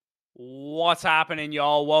What's happening,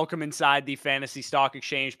 y'all? Welcome inside the Fantasy Stock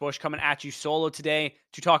Exchange. Bush coming at you solo today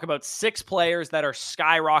to talk about 6 players that are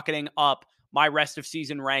skyrocketing up my rest of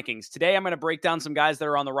season rankings. Today, I'm going to break down some guys that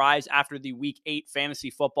are on the rise after the Week 8 fantasy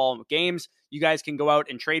football games. You guys can go out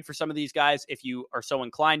and trade for some of these guys. If you are so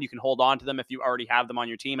inclined, you can hold on to them if you already have them on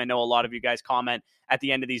your team. I know a lot of you guys comment at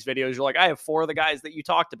the end of these videos. You're like, I have 4 of the guys that you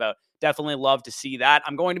talked about. Definitely love to see that.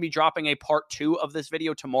 I'm going to be dropping a part 2 of this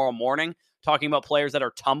video tomorrow morning, talking about players that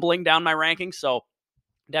are tumbling down my rankings. So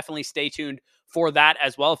definitely stay tuned for that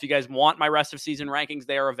as well. If you guys want my rest of season rankings,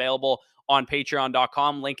 they are available on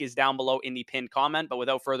patreon.com. Link is down below in the pinned comment. But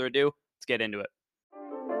without further ado, let's get into it.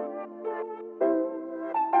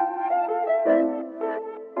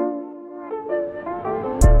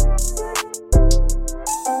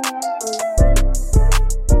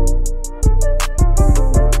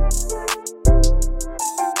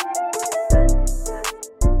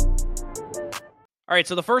 All right,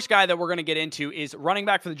 so the first guy that we're going to get into is running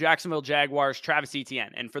back for the Jacksonville Jaguars, Travis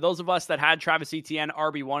Etienne. And for those of us that had Travis Etienne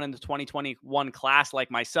RB1 in the 2021 class like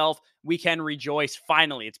myself, we can rejoice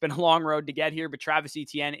finally. It's been a long road to get here, but Travis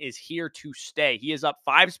Etienne is here to stay. He is up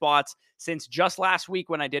 5 spots since just last week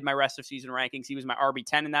when I did my rest of season rankings. He was my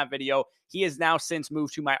RB10 in that video. He has now since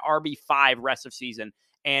moved to my RB5 rest of season.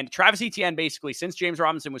 And Travis Etienne, basically, since James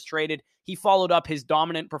Robinson was traded, he followed up his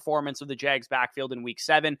dominant performance of the Jags backfield in Week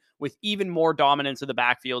 7 with even more dominance of the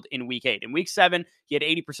backfield in Week 8. In Week 7, he had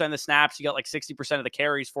 80% of the snaps. He got like 60% of the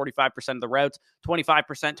carries, 45% of the routes,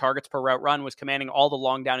 25% targets per route run, was commanding all the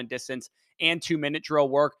long down and distance and 2-minute drill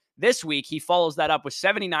work. This week, he follows that up with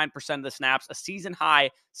 79% of the snaps, a season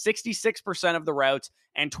high, 66% of the routes,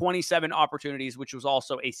 and 27 opportunities, which was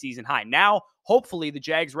also a season high. Now, hopefully, the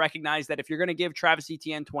Jags recognize that if you're going to give Travis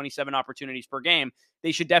Etienne 27 opportunities per game,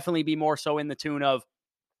 they should definitely be more so in the tune of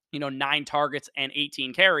 9 targets and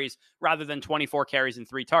 18 carries rather than 24 carries and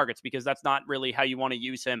 3 targets, because that's not really how you want to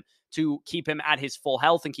use him to keep him at his full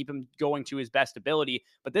health and keep him going to his best ability.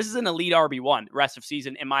 But this is an elite RB1 rest of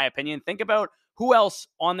season, in my opinion. Think about who else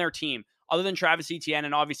on their team other than Travis Etienne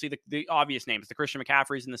and obviously the obvious names, the Christian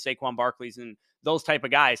McCaffreys and the Saquon Barkleys and those type of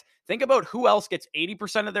guys. Think about who else gets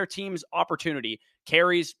 80% of their team's opportunity,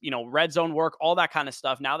 carries, red zone work, all that kind of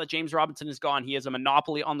stuff. Now that James Robinson is gone, he has a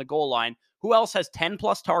monopoly on the goal line. Who else has 10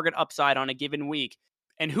 plus target upside on a given week?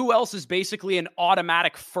 And who else is basically an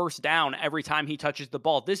automatic first down every time he touches the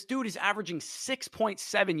ball? This dude is averaging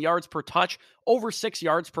 6.7 yards per touch, over 6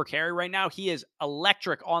 yards per carry right now. He is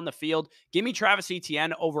electric on the field. Give me Travis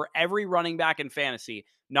Etienne over every running back in fantasy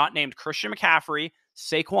not named Christian McCaffrey,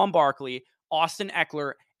 Saquon Barkley, Austin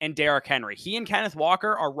Eckler, and Derrick Henry. He and Kenneth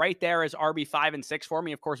Walker are right there as RB5 and 6 for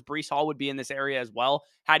me. Of course, Breece Hall would be in this area as well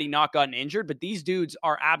had he not gotten injured, but these dudes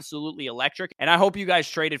are absolutely electric. And I hope you guys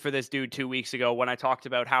traded for this dude 2 weeks ago when I talked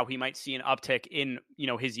about how he might see an uptick in,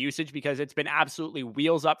 his usage, because it's been absolutely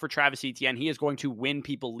wheels up for Travis Etienne. He is going to win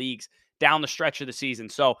people leagues down the stretch of the season.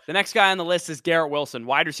 So the next guy on the list is Garrett Wilson,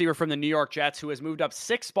 wide receiver from the New York Jets, who has moved up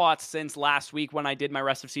 6 spots since last week when I did my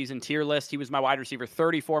rest of season tier list. He was my wide receiver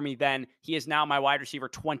 30 for me then. He is now my wide receiver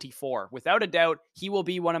 24. Without a doubt, he will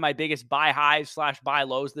be one of my biggest buy highs / buy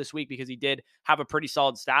lows this week because he did have a pretty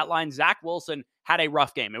solid stat line. Zach Wilson had a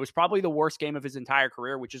rough game. It was probably the worst game of his entire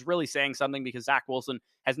career, which is really saying something because Zach Wilson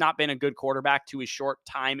has not been a good quarterback to his short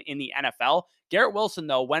time in the NFL. Garrett Wilson,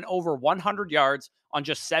 though, went over 100 yards on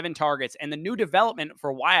just 7 targets. And the new development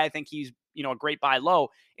for why I think he's, a great buy low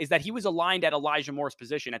is that he was aligned at Elijah Moore's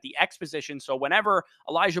position, at the X position. So whenever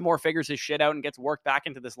Elijah Moore figures his shit out and gets worked back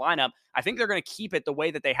into this lineup, I think they're going to keep it the way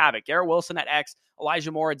that they have it. Garrett Wilson at X,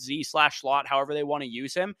 Elijah Moore at Z / slot, however they want to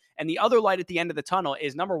use him. And the other light at the end of the tunnel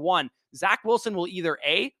is, number one, Zach Wilson will either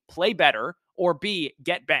A, play better, or B,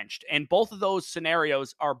 get benched. And both of those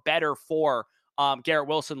scenarios are better for Garrett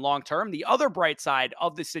Wilson long-term. The other bright side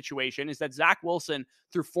of this situation is that Zach Wilson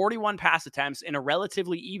threw 41 pass attempts in a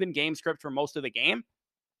relatively even game script for most of the game.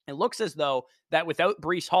 It looks as though that without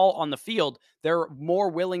Breece Hall on the field, they're more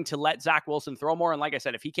willing to let Zach Wilson throw more. And like I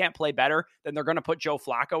said, if he can't play better, then they're going to put Joe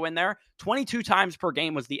Flacco in there. 22 times per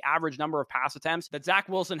game was the average number of pass attempts that Zach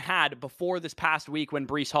Wilson had before this past week when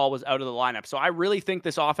Breece Hall was out of the lineup. So I really think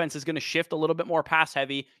this offense is going to shift a little bit more pass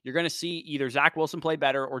heavy. You're going to see either Zach Wilson play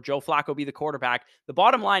better or Joe Flacco be the quarterback. The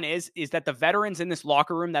bottom line is that the veterans in this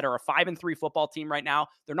locker room that are a 5-3 football team right now,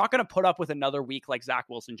 they're not going to put up with another week like Zach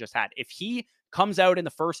Wilson just had. If he comes out in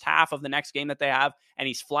the first half of the next game that they have and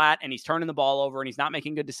he's flat and he's turning the ball over and he's not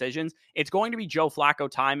making good decisions, it's going to be Joe Flacco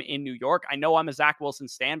time in New York. I know I'm a Zach Wilson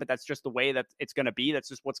stan, but that's just the way that it's going to be. That's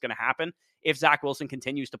just what's going to happen if Zach Wilson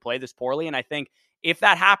continues to play this poorly. And I think if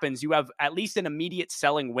that happens, you have at least an immediate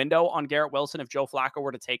selling window on Garrett Wilson if Joe Flacco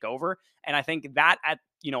were to take over. And I think that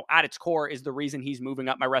at its core is the reason he's moving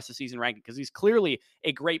up my rest of season ranking, because he's clearly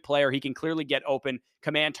a great player. He can clearly get open,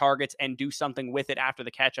 command targets, and do something with it after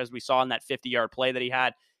the catch, as we saw in that 50-yard play that he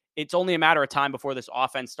had. It's only a matter of time before this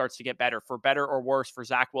offense starts to get better, for better or worse, for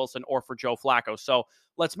Zach Wilson or for Joe Flacco. So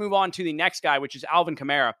let's move on to the next guy, which is Alvin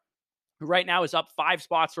Kamara, who right now is up 5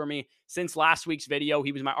 spots for me since last week's video.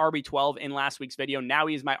 He was my RB12 in last week's video. Now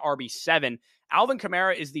he is my RB7. Alvin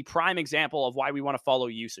Kamara is the prime example of why we want to follow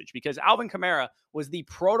usage, because Alvin Kamara was the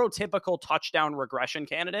prototypical touchdown regression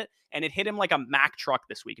candidate, and it hit him like a Mack truck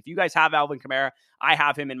this week. If you guys have Alvin Kamara, I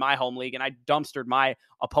have him in my home league, and I dumpstered my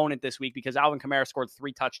opponent this week because Alvin Kamara scored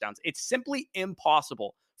 3 touchdowns. It's simply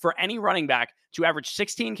impossible for any running back to average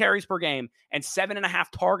 16 carries per game and 7.5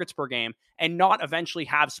 targets per game and not eventually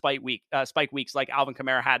have spike weeks like Alvin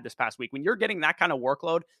Kamara had this past week. When you're getting that kind of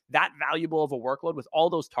workload, that valuable of a workload with all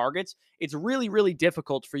those targets, it's really, really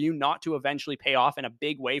difficult for you not to eventually pay off in a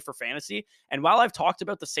big way for fantasy. And while I've talked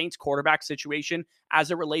about the Saints quarterback situation as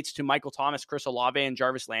it relates to Michael Thomas, Chris Olave, and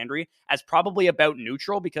Jarvis Landry as probably about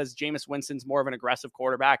neutral, because Jameis Winston's more of an aggressive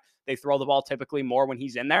quarterback, they throw the ball typically more when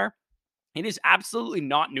he's in there, it is absolutely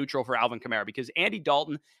not neutral for Alvin Kamara, because Andy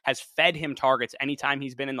Dalton has fed him targets anytime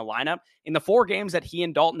he's been in the lineup. In the 4 games that he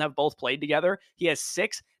and Dalton have both played together, he has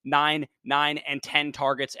 6, 9, 9, and 10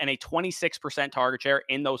 targets and a 26% target share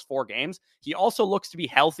in those 4 games. He also looks to be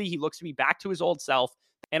healthy. He looks to be back to his old self.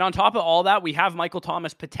 And on top of all that, we have Michael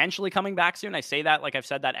Thomas potentially coming back soon. I say that like I've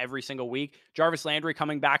said that every single week. Jarvis Landry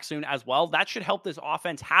coming back soon as well. That should help this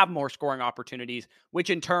offense have more scoring opportunities, which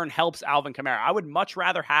in turn helps Alvin Kamara. I would much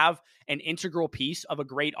rather have an integral piece of a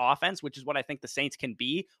great offense, which is what I think the Saints can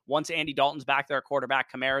be once Andy Dalton's back there,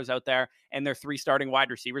 quarterback, Kamara's out there, and their 3 starting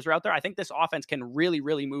wide receivers are out there. I think this offense can really,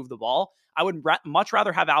 really move the ball. I would much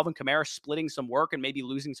rather have Alvin Kamara splitting some work and maybe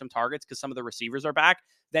losing some targets because some of the receivers are back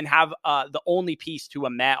than have the only piece to a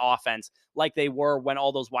Matt offense like they were when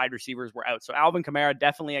all those wide receivers were out. So Alvin Kamara,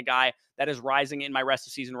 definitely a guy that is rising in my rest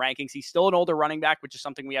of season rankings. He's still an older running back, which is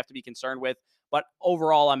something we have to be concerned with. But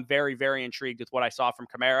overall, I'm very, very intrigued with what I saw from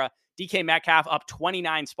Kamara. DK Metcalf up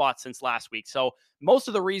 29 spots since last week. So most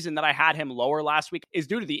of the reason that I had him lower last week is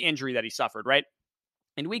due to the injury that he suffered, right?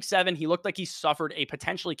 In week 7, he looked like he suffered a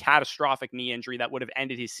potentially catastrophic knee injury that would have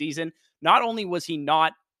ended his season. Not only was he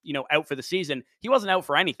not, out for the season, he wasn't out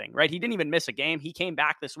for anything, right? He didn't even miss a game. He came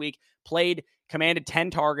back this week, played, commanded 10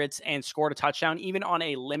 targets, and scored a touchdown, even on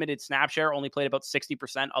a limited snap share, only played about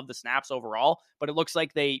 60% of the snaps overall. But it looks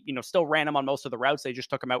like they, still ran him on most of the routes. They just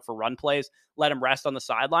took him out for run plays, let him rest on the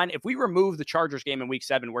sideline. If we remove the Chargers game in week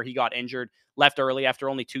 7 where he got injured, left early after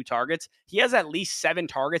only 2 targets, he has at least 7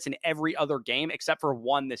 targets in every other game except for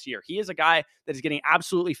 1 this year. He is a guy that is getting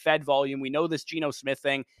absolutely fed volume. We know this Geno Smith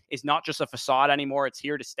thing is not just a facade anymore. It's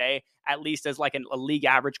here to stay, at least as like a league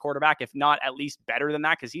average quarterback, if not at least better than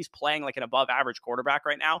that, because he's playing like an above average quarterback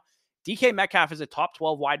right now. DK Metcalf is a top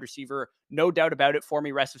 12 wide receiver, no doubt about it, for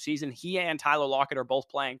me rest of season. He and Tyler Lockett are both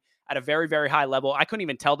playing at a very, very high level. I couldn't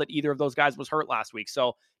even tell that either of those guys was hurt last week.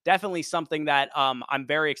 So definitely something that I'm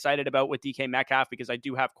very excited about with DK Metcalf, because I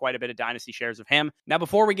do have quite a bit of dynasty shares of him. Now,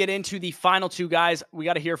 before we get into the final 2 guys, we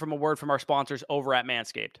got to hear from a word from our sponsors over at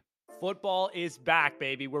Manscaped. Football is back,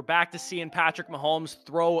 baby. We're back to seeing Patrick Mahomes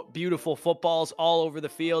throw beautiful footballs all over the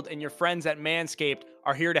field, and your friends at Manscaped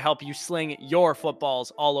are here to help you sling your footballs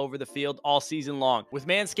all over the field all season long. With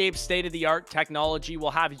Manscaped's state-of-the-art technology, we'll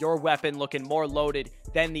have your weapon looking more loaded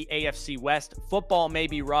than the AFC West. Football may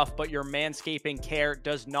be rough, but your manscaping care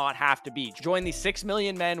does not have to be. Join the 6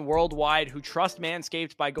 million men worldwide who trust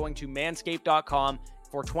Manscaped by going to manscaped.com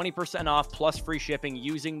for 20% off plus free shipping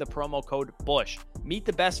using the promo code BUSH. Meet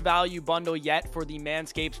the best value bundle yet for the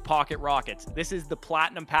Manscaped Pocket Rockets. This is the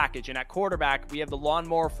Platinum Package, and at quarterback, we have the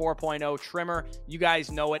Lawnmower 4.0 trimmer. You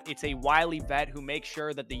guys know it. It's a wily vet who makes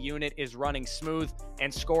sure that the unit is running smooth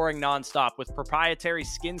and scoring nonstop. With proprietary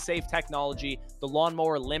skin-safe technology, the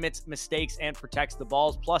lawnmower limits mistakes and protects the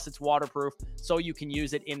balls, plus it's waterproof, so you can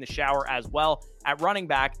use it in the shower as well. At running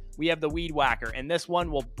back, we have the Weed Whacker, and this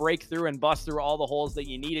one will break through and bust through all the holes that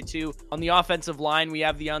you need it to. On the offensive line, we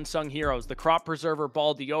have the unsung heroes, the Crop Preserver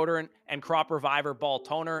Ball Deodorant and Crop Reviver Ball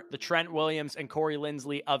Toner, the Trent Williams and Corey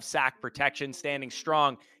Lindsley of Sack Protection, standing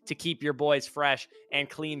strong to keep your boys fresh and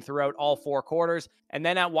clean throughout all 4 quarters. And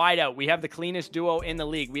then at wideout, we have the cleanest duo in the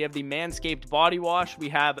league. We have the Manscaped Body Wash. We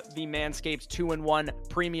have the Manscaped 2-in-1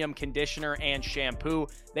 Premium Conditioner and Shampoo.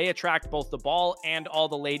 They attract both the ball and all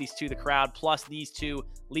the ladies to the crowd. Plus, these 2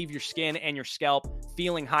 leave your skin and your scalp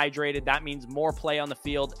feeling hydrated. That means more play on the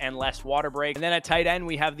field and less water break. And then at tight end,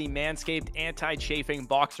 we have the Manscaped Anti-Chafing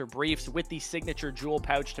Boxer Briefs with the signature jewel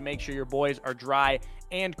pouch to make sure your boys are dry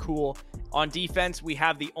and cool On defense, we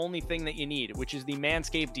have the only thing that you need, which is the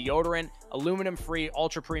Manscaped deodorant, aluminum-free,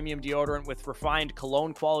 ultra-premium deodorant with refined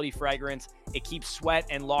cologne-quality fragrance. It keeps sweat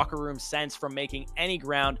and locker room scents from making any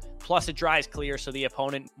ground, plus it dries clear so the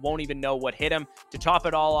opponent won't even know what hit him. To top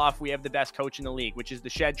it all off, we have the best coach in the league, which is the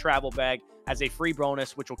Shed Travel Bag, as a free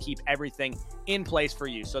bonus, which will keep everything in place for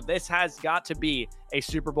you. So this has got to be a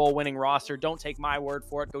Super Bowl winning roster. Don't take my word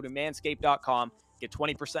for it. Go to manscaped.com. Get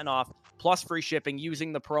 20% off plus free shipping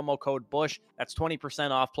using the promo code BUSH. That's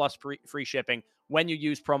 20% off plus free shipping when you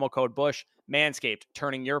use promo code BUSH. Manscaped,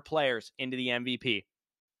 turning your players into the MVP.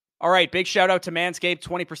 All right, big shout out to Manscaped,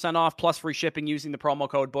 20% off plus free shipping using the promo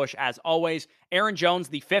code BUSH as always. Aaron Jones,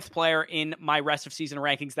 the 5th player in my rest of season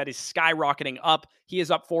rankings that is skyrocketing up. He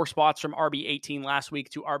is up 4 spots from RB18 last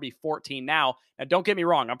week to RB14 now. Now, don't get me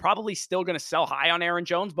wrong, I'm probably still going to sell high on Aaron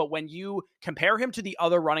Jones, but when you compare him to the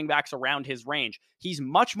other running backs around his range, he's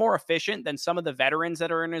much more efficient than some of the veterans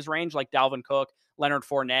that are in his range, like Dalvin Cook, Leonard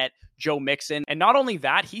Fournette, Joe Mixon. And not only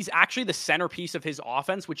that, he's actually the centerpiece of his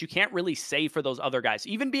offense, which you can't really say for those other guys.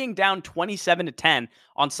 Even being down 27-10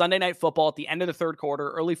 on Sunday Night Football at the end of the third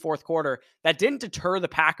quarter, early fourth quarter, that didn't deter the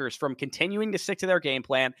Packers from continuing to stick to their game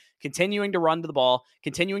plan, continuing to run to the ball,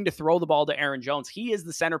 continuing to throw the ball to Aaron Jones. He is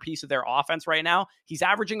the centerpiece of their offense right now. He's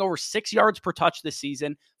averaging over 6 yards per touch this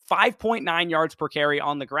season, 5.9 yards per carry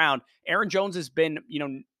on the ground. Aaron Jones has been,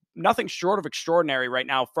 nothing short of extraordinary right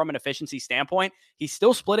now from an efficiency standpoint. He's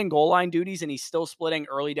still splitting goal line duties and he's still splitting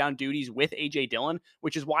early down duties with A.J. Dillon,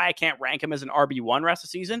 which is why I can't rank him as an RB1 rest of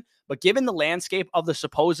the season. But given the landscape of the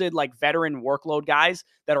supposed veteran workload guys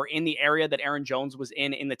that are in the area that Aaron Jones was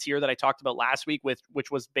in the tier that I talked about last week,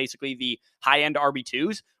 which was basically the high-end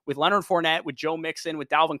RB2s, with Leonard Fournette, with Joe Mixon, with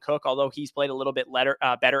Dalvin Cook, although he's played a little bit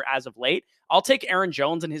better as of late, I'll take Aaron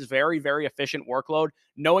Jones and his very, very efficient workload,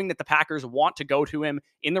 knowing that the Packers want to go to him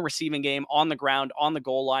in the receiving game, on the ground, on the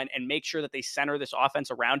goal line, and make sure that they center this offense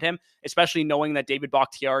around him, especially knowing that David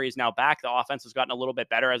Bakhtiari is now back. The offense has gotten a little bit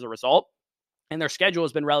better as a result. And their schedule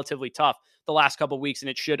has been relatively tough the last couple of weeks, and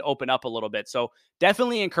it should open up a little bit. So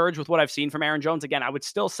definitely encouraged with what I've seen from Aaron Jones. Again, I would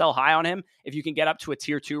still sell high on him if you can get up to a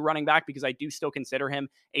tier 2 running back, because I do still consider him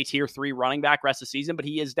a tier 3 running back rest of season, but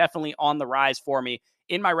he is definitely on the rise for me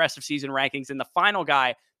in my rest of season rankings. And the final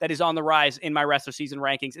guy that is on the rise in my rest of season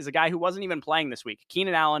rankings is a guy who wasn't even playing this week,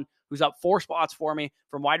 Keenan Allen, who's up 4 spots for me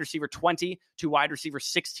from wide receiver 20 to wide receiver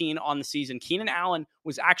 16 on the season. Keenan Allen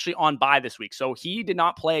was actually on bye this week, so he did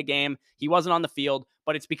not play a game. He wasn't on the field,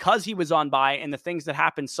 but it's because he was on bye and the things that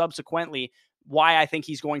happened subsequently why I think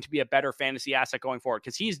he's going to be a better fantasy asset going forward,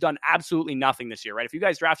 because he's done absolutely nothing this year, right? If you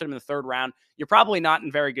guys drafted him in the 3rd round, you're probably not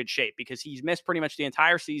in very good shape because he's missed pretty much the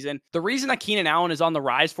entire season. The reason that Keenan Allen is on the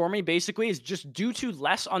rise for me basically is just due to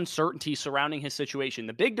less uncertainty surrounding his situation.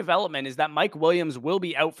 The big development is that Mike Williams will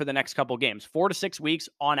be out for the next couple games. 4 to 6 weeks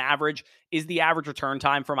on average is the average return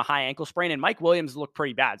time from a high ankle sprain, and Mike Williams looked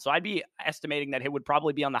pretty bad. So I'd be estimating that it would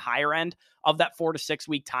probably be on the higher end of that 4 to 6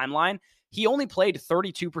 week timeline. He only played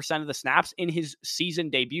 32% of the snaps in his season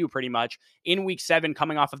debut pretty much in week 7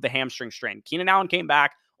 coming off of the hamstring strain. Keenan Allen came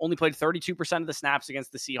back, only played 32% of the snaps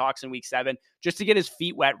against the Seahawks in week 7 just to get his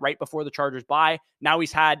feet wet right before the Chargers bye. Now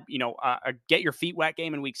he's had, a get your feet wet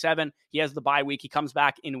game in week 7. He has the bye week. He comes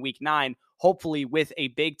back in week 9, hopefully with a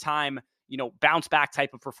big time bounce back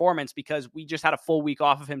type of performance, because we just had a full week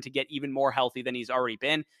off of him to get even more healthy than he's already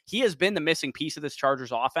been. He has been the missing piece of this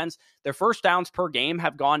Chargers offense. Their first downs per game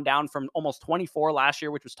have gone down from almost 24 last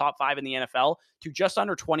year, which was top 5 in the NFL, to just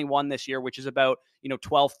under 21 this year, which is about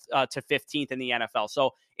 12th to 15th in the NFL.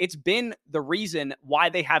 So it's been the reason why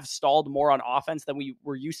they have stalled more on offense than we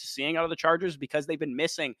were used to seeing out of the Chargers, because they've been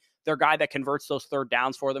missing their guy that converts those 3rd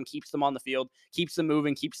downs for them, keeps them on the field, keeps them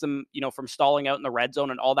moving, keeps them, from stalling out in the red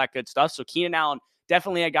zone and all that good stuff. So Keenan Allen,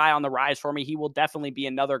 definitely a guy on the rise for me. He will definitely be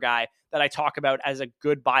another guy that I talk about as a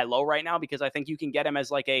good buy low right now, because I think you can get him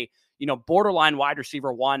as like a, borderline wide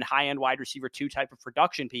receiver 1, high-end wide receiver 2 type of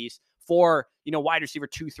production piece for, wide receiver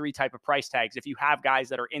 2, 3 type of price tags. If you have guys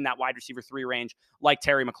that are in that wide receiver 3 range, like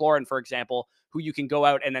Terry McLaurin, for example, who you can go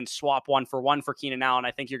out and then swap 1 for 1 for Keenan Allen,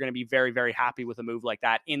 I think you're going to be very, very happy with a move like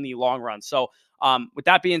that in the long run. So with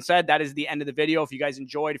that being said, that is the end of the video. If you guys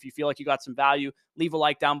enjoyed, if you feel like you got some value, leave a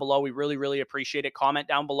like down below. We really, really appreciate it. Comment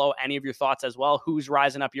down below any of your thoughts as well. Who's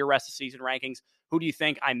rising up your rest of season rankings? Who do you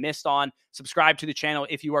think I missed on? Subscribe to the channel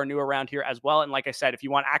if you are new around here as well. And like I said, if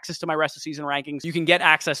you want access to my rest of season rankings, you can get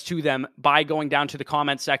access to them by going going down to the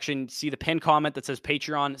comment section, see the pinned comment that says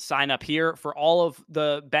Patreon, sign up here for all of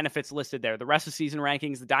the benefits listed there. The rest of season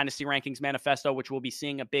rankings, the Dynasty Rankings Manifesto, which we'll be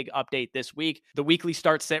seeing a big update this week, the weekly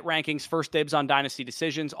start sit rankings, first dibs on Dynasty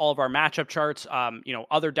decisions, all of our matchup charts,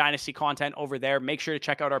 other Dynasty content over there. Make sure to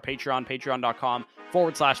check out our Patreon,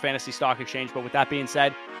 patreon.com/Fantasy Stock Exchange. But with that being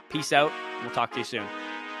said, peace out. And we'll talk to you soon.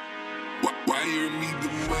 Why you need the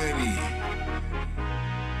money?